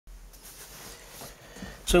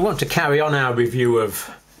So we want to carry on our review of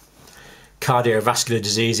cardiovascular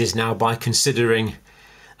diseases now by considering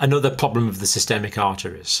another problem of the systemic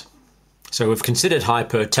arteries. So we've considered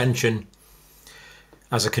hypertension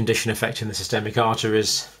as a condition affecting the systemic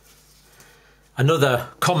arteries. Another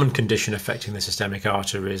common condition affecting the systemic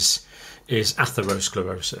arteries is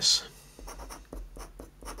atherosclerosis.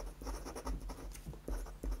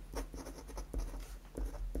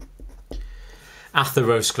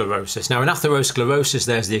 Atherosclerosis. Now in atherosclerosis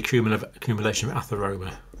there's the accumulation of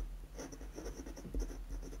atheroma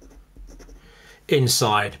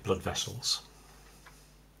inside blood vessels.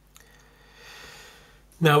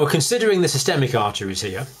 Now we're considering the systemic arteries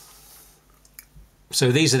here.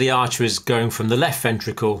 So these are the arteries going from the left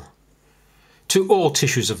ventricle to all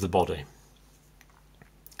tissues of the body.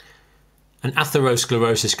 And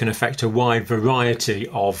atherosclerosis can affect a wide variety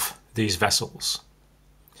of these vessels.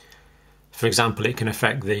 For example, it can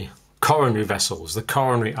affect the coronary vessels, the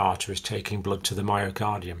coronary arteries taking blood to the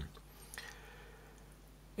myocardium.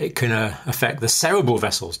 It can affect the cerebral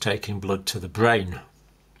vessels taking blood to the brain.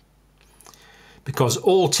 Because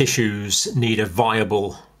all tissues need a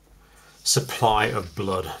viable supply of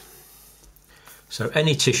blood. So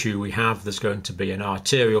any tissue we have, there's going to be an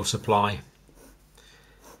arterial supply.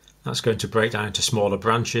 That's going to break down into smaller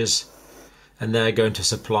branches, and they're going to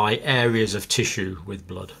supply areas of tissue with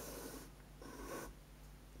blood.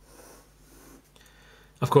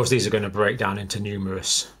 Of course, these are going to break down into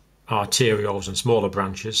numerous arterioles and smaller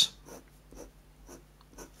branches.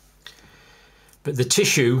 But the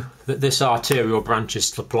tissue that this arterial branch is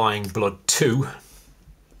supplying blood to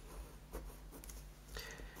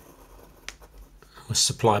will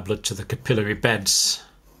supply blood to the capillary beds.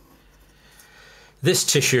 This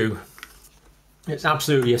tissue, it's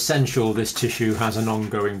absolutely essential this tissue has an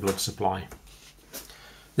ongoing blood supply.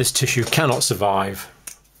 This tissue cannot survive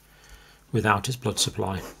without its blood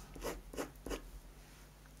supply.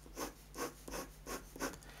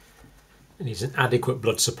 It needs an adequate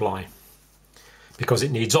blood supply because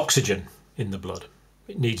it needs oxygen in the blood.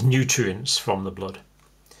 It needs nutrients from the blood.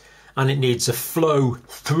 And it needs a flow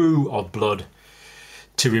through of blood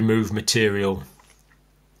to remove material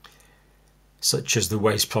such as the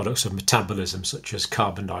waste products of metabolism, such as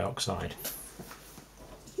carbon dioxide.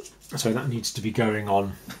 So that needs to be going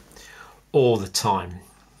on all the time.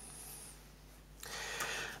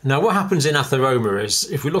 Now what happens in atheroma is,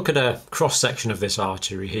 if we look at a cross-section of this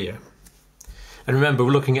artery here, and remember we're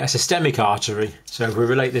looking at a systemic artery, so if we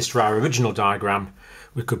relate this to our original diagram,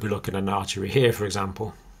 we could be looking at an artery here, for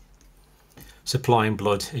example, supplying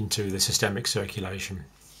blood into the systemic circulation.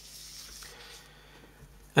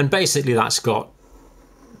 And basically that's got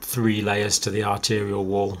 3 layers to the arterial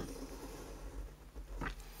wall.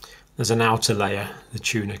 There's an outer layer, the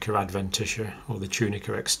tunica adventitia, or the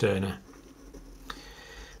tunica externa.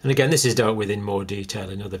 And again, this is dealt with in more detail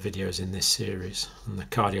in other videos in this series, on the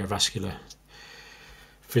cardiovascular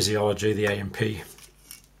physiology, the A&P.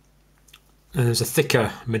 And there's a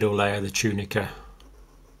thicker middle layer, the tunica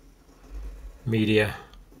media,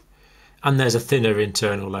 and there's a thinner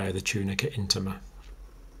internal layer, the tunica intima.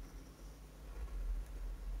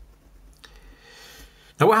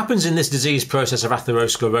 Now what happens in this disease process of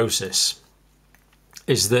atherosclerosis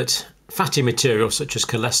is that fatty material such as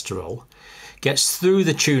cholesterol gets through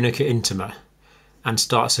the tunica intima and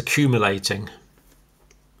starts accumulating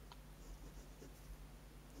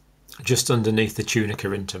just underneath the tunica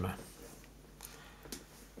intima.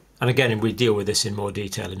 And again, we deal with this in more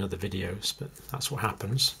detail in other videos, but that's what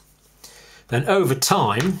happens. Then over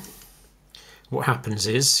time, what happens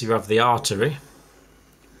is you have the artery,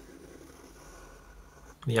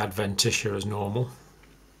 the adventitia as normal,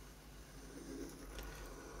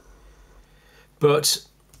 but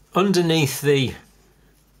underneath the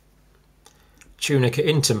tunica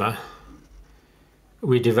intima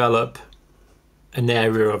we develop an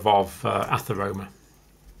area of atheroma,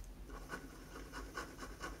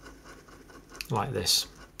 like this,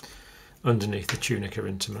 underneath the tunica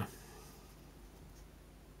intima.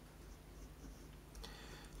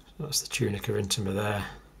 So that's the tunica intima there.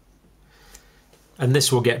 And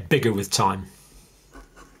this will get bigger with time.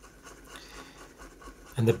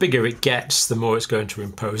 And the bigger it gets, the more it's going to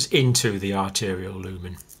impose into the arterial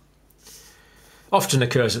lumen. Often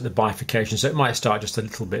occurs at the bifurcation, so it might start just a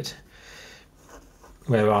little bit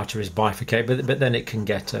where arteries bifurcate, but then it can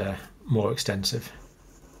get more extensive.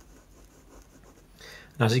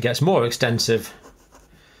 And as it gets more extensive,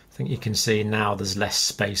 I think you can see now there's less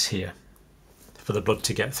space here for the blood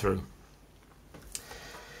to get through.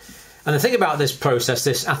 And the thing about this process,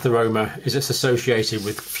 this atheroma, is it's associated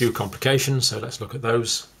with few complications, so let's look at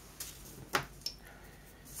those.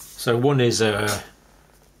 So one is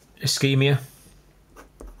ischemia.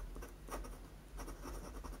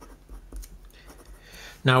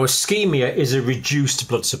 Now, ischemia is a reduced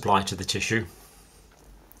blood supply to the tissue.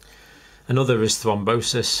 Another is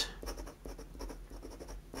thrombosis.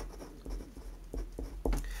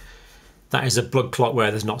 That is a blood clot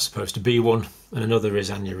where there's not supposed to be one. And another is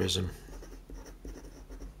aneurysm,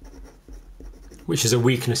 which is a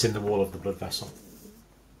weakness in the wall of the blood vessel.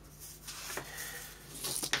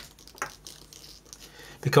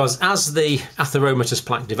 Because as the atheromatous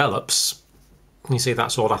plaque develops, you see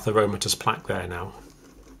that's all atheromatous plaque there now.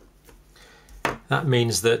 That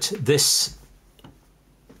means that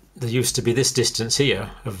there used to be this distance here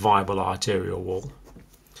of viable arterial wall.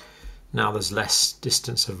 Now there's less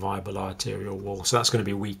distance of viable arterial wall, so that's going to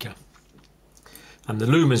be weaker. And the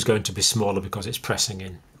lumen is going to be smaller because it's pressing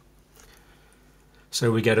in.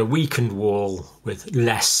 So we get a weakened wall with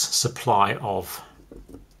less supply of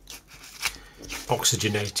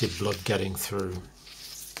oxygenated blood getting through.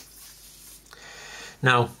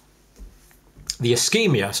 Now, the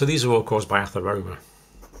ischemia, so these are all caused by atheroma.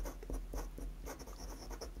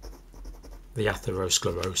 The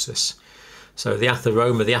atherosclerosis. So the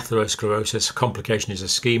atheroma, the atherosclerosis, a complication is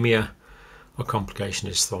ischemia, a complication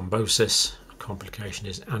is thrombosis, a complication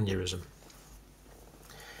is aneurysm.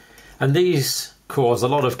 And these cause a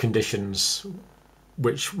lot of conditions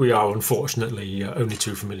which we are unfortunately only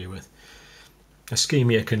too familiar with.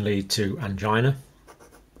 Ischemia can lead to angina,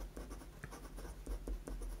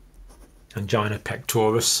 angina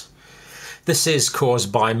pectoris. This is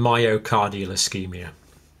caused by myocardial ischemia.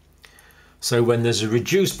 So when there's a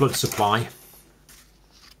reduced blood supply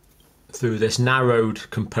through this narrowed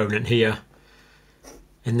component here,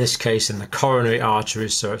 in this case in the coronary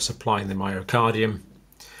arteries, so it's supplying the myocardium,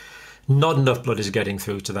 not enough blood is getting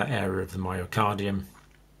through to that area of the myocardium,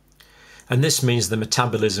 and this means the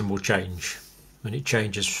metabolism will change, and it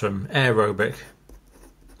changes from aerobic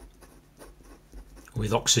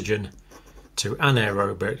with oxygen to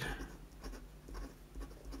anaerobic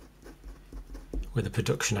with the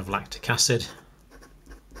production of lactic acid,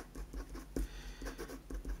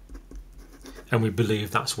 and we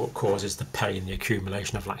believe that's what causes the pain, the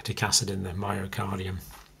accumulation of lactic acid in the myocardium.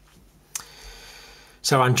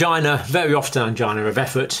 So angina, very often angina of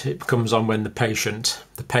effort, it comes on when the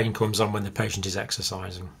pain comes on when the patient is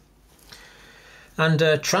exercising. And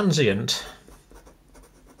transient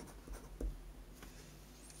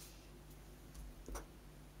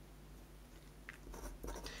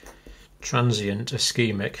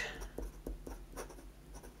ischemic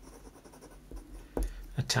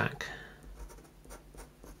attack,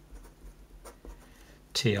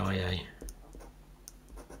 TIA,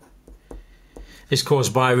 is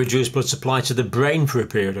caused by a reduced blood supply to the brain for a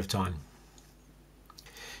period of time,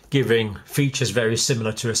 giving features very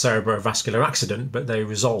similar to a cerebrovascular accident, but they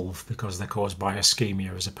resolve because they're caused by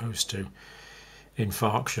ischemia as opposed to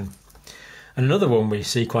infarction. And another one we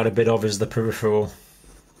see quite a bit of is the peripheral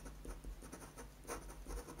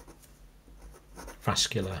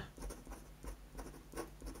vascular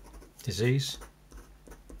disease,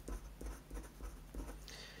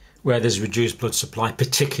 where there's reduced blood supply,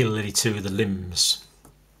 particularly to the limbs.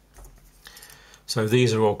 So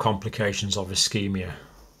these are all complications of ischemia.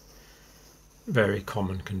 Very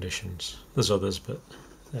common conditions. There's others, but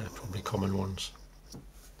they're probably common ones.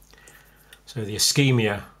 So the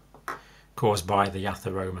ischemia caused by the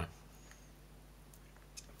atheroma.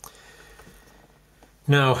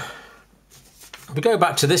 Now, if we go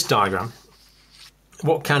back to this diagram,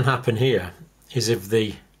 what can happen here is if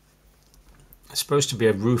there's supposed to be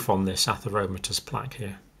a roof on this atheromatous plaque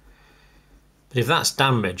here. But if that's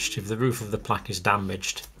damaged, if the roof of the plaque is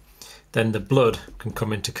damaged, then the blood can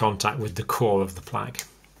come into contact with the core of the plaque.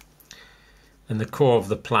 And the core of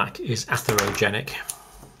the plaque is atherogenic.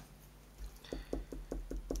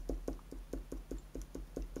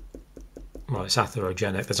 Well, it's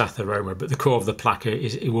atherogenic, there's atheroma, but the core of the plaque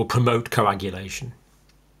it will promote coagulation.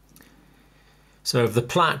 So if the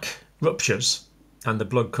plaque ruptures and the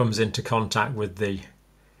blood comes into contact with the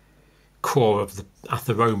core of the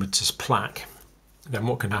atheromatous plaque, then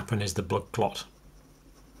what can happen is the blood clot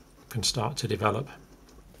can start to develop.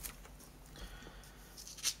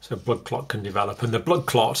 So blood clot can develop, and the blood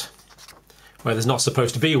clot, where there's not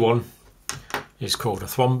supposed to be one, is called a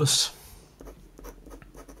thrombus.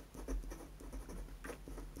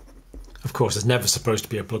 Of course, there's never supposed to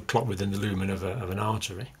be a blood clot within the lumen of an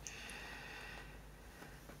artery.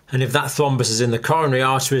 And if that thrombus is in the coronary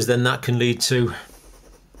arteries, then that can lead to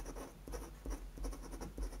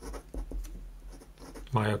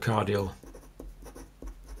myocardial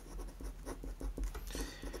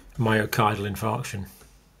infarction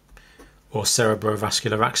or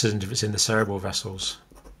cerebrovascular accident if it's in the cerebral vessels.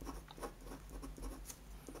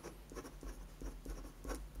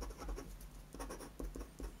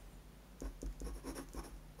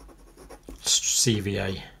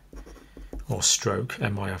 CVA or stroke.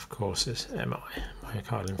 MI, of course, is MI,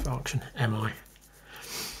 myocardial infarction, MI.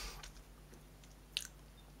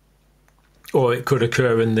 Or it could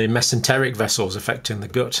occur in the mesenteric vessels affecting the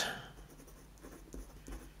gut.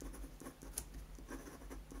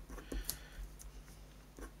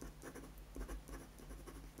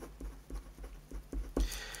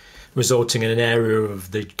 Resulting in an area of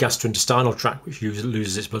the gastrointestinal tract which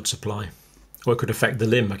loses its blood supply. Or it could affect the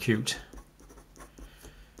limb, acute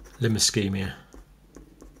limb ischemia,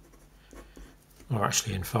 or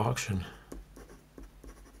actually infarction.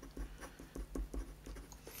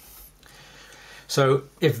 So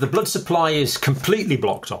if the blood supply is completely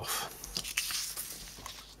blocked off,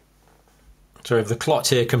 so if the clot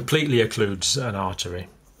here completely occludes an artery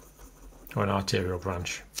or an arterial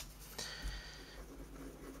branch,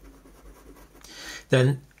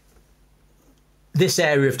 then this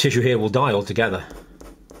area of tissue here will die altogether.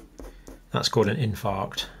 That's called an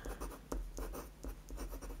infarct.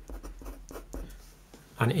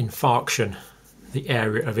 An infarction, the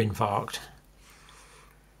area of infarct,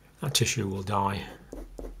 that tissue will die.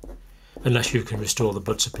 Unless you can restore the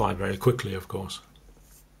blood supply very quickly, of course.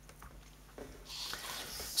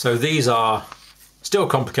 So these are still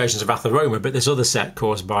complications of atheroma, but this other set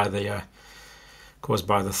caused by the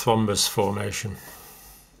thrombus formation.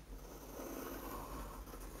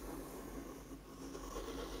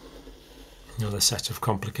 Another set of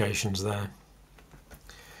complications there.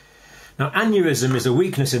 Now, aneurysm is a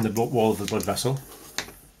weakness in the wall of the blood vessel,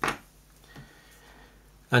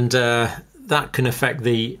 and that can affect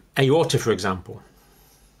the aorta, for example.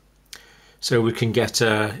 So we can get,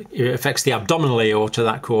 it affects the abdominal aorta,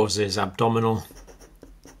 that causes abdominal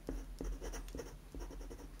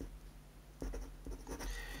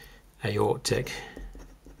aortic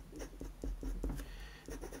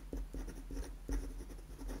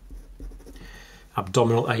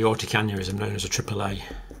aortic aneurysm, known as a AAA.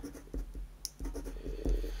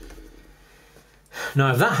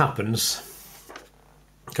 Now if that happens,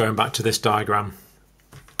 going back to this diagram,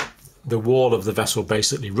 the wall of the vessel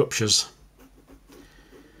basically ruptures,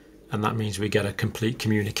 and that means we get a complete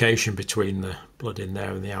communication between the blood in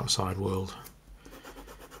there and the outside world,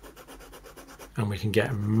 and we can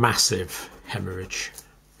get massive hemorrhage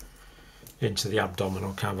into the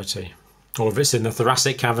abdominal cavity. Or if it's in the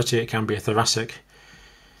thoracic cavity, it can be a thoracic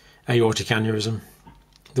aortic aneurysm.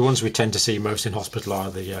 The ones we tend to see most in hospital are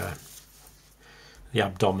the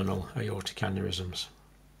abdominal aortic aneurysms.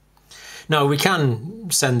 Now, we can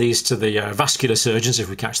send these to the vascular surgeons if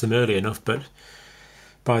we catch them early enough, but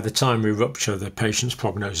by the time we rupture, the patient's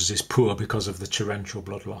prognosis is poor because of the torrential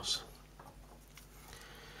blood loss.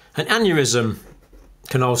 An aneurysm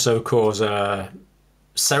can also cause a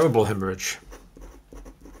cerebral hemorrhage.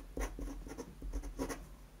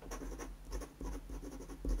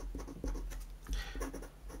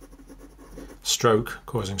 Stroke,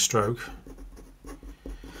 causing stroke.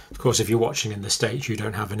 Of course, if you're watching in the States, you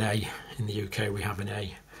don't have an A. In the UK, we have an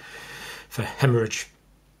A for hemorrhage.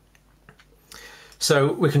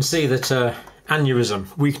 So we can see that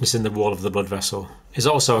aneurysm, weakness in the wall of the blood vessel, is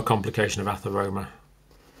also a complication of atheroma,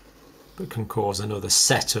 but can cause another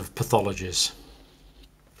set of pathologies.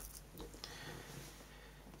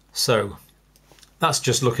 So that's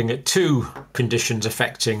just looking at two conditions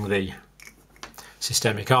affecting the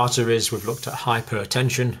systemic arteries. We've looked at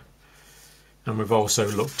hypertension, and we've also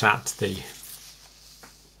looked at the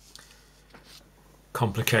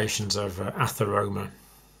complications of atheroma.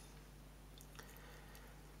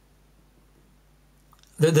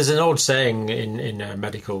 There's an old saying in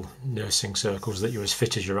medical nursing circles that you're as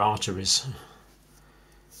fit as your arteries.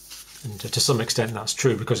 And to some extent that's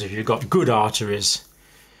true, because if you've got good arteries,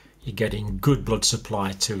 you're getting good blood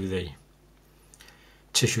supply to the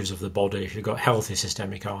tissues of the body. If you've got healthy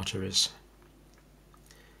systemic arteries,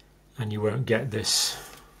 and you won't get this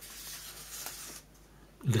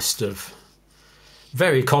list of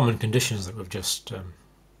very common conditions that we've just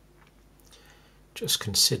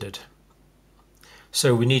considered.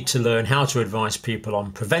 So we need to learn how to advise people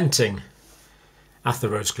on preventing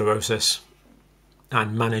atherosclerosis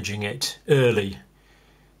and managing it early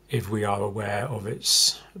if we are aware of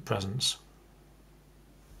its presence.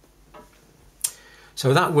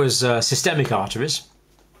 So that was systemic arteries.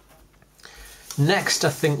 Next, I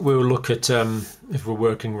think we'll look at, if we're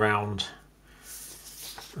working round,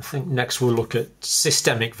 I think next we'll look at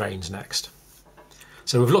systemic veins next.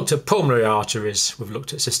 So we've looked at pulmonary arteries, we've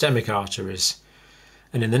looked at systemic arteries,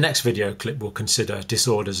 And in the next video clip, we'll consider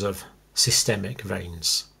disorders of systemic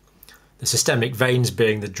veins. The systemic veins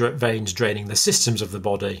being the veins draining the systems of the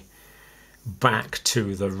body back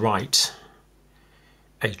to the right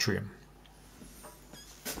atrium.